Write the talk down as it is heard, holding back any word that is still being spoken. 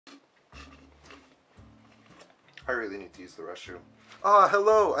I really need to use the restroom. Ah,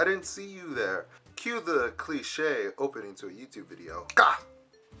 hello, I didn't see you there. Cue the cliche opening to a YouTube video. Gah!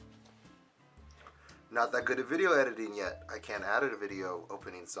 Not that good at video editing yet. I can't add a video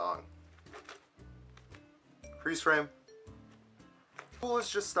opening song. Freeze frame. School has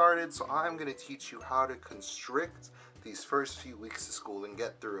just started, so I'm going to teach you how to constrict these first few weeks of school and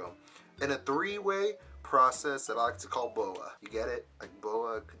get through them in a three-way process that I like to call BOA. You get it? Like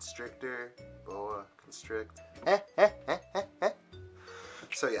boa constrictor, boa constrict.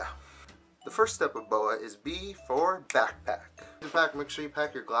 So yeah, the first step of BOA is B for backpack. Make sure you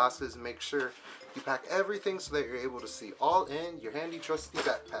pack your glasses, make sure you pack everything so that you're able to see all in your handy trusty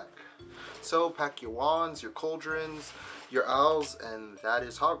backpack. So pack your wands, your cauldrons, your owls, and that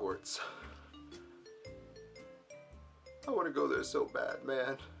is Hogwarts. I want to go there so bad,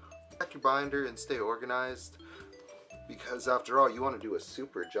 man. Pack your binder and stay organized, because after all, you want to do a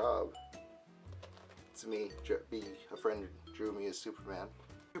super job. It's me, B. A friend drew me as Superman.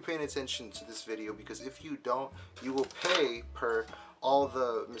 You're paying attention to this video, because if you don't, you will pay per all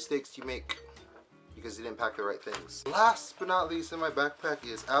the mistakes you make because you didn't pack the right things. Last but not least in my backpack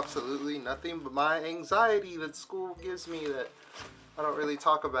is absolutely nothing but my anxiety that school gives me that I don't really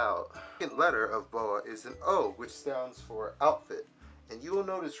talk about. The second letter of BOA is an O, which stands for outfit. And you will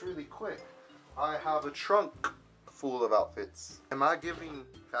notice really quick, I have a trunk full of outfits. Am I giving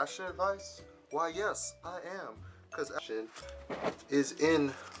fashion advice? Why, yes, I am. Because fashion is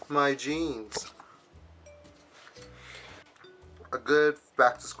in my jeans. A good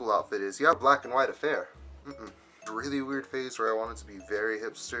back-to-school outfit is, yeah, black and white affair. A really weird phase where I wanted to be very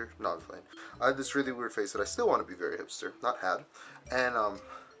hipster. No, I'm playing. I had this really weird phase that I still want to be very hipster. Not had. And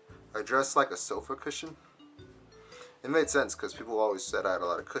I dressed like a sofa cushion. It made sense because people always said I had a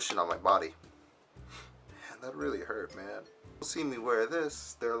lot of cushion on my body. Man, that really hurt, man. People see me wear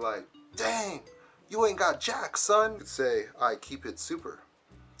this, they're like, dang, you ain't got jack, son. You'd say, I keep it super.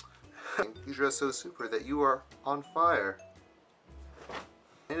 You dress so super that you are on fire.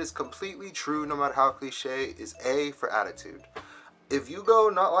 It is completely true, no matter how cliche, is A for attitude. If you go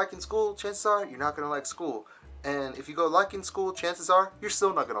not liking school, chances are you're not going to like school. And if you go liking school, chances are you're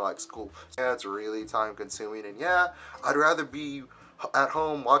still not going to like school. Yeah, it's really time consuming, and yeah, I'd rather be at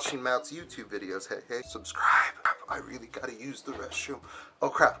home watching Matt's YouTube videos. Hey, subscribe. I really got to use the restroom. Oh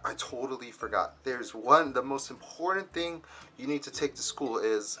crap, I totally forgot. There's the most important thing you need to take to school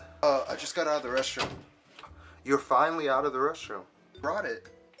is, I just got out of the restroom. You're finally out of the restroom. Brought it.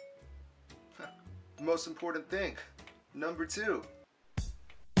 Most important thing, number 2.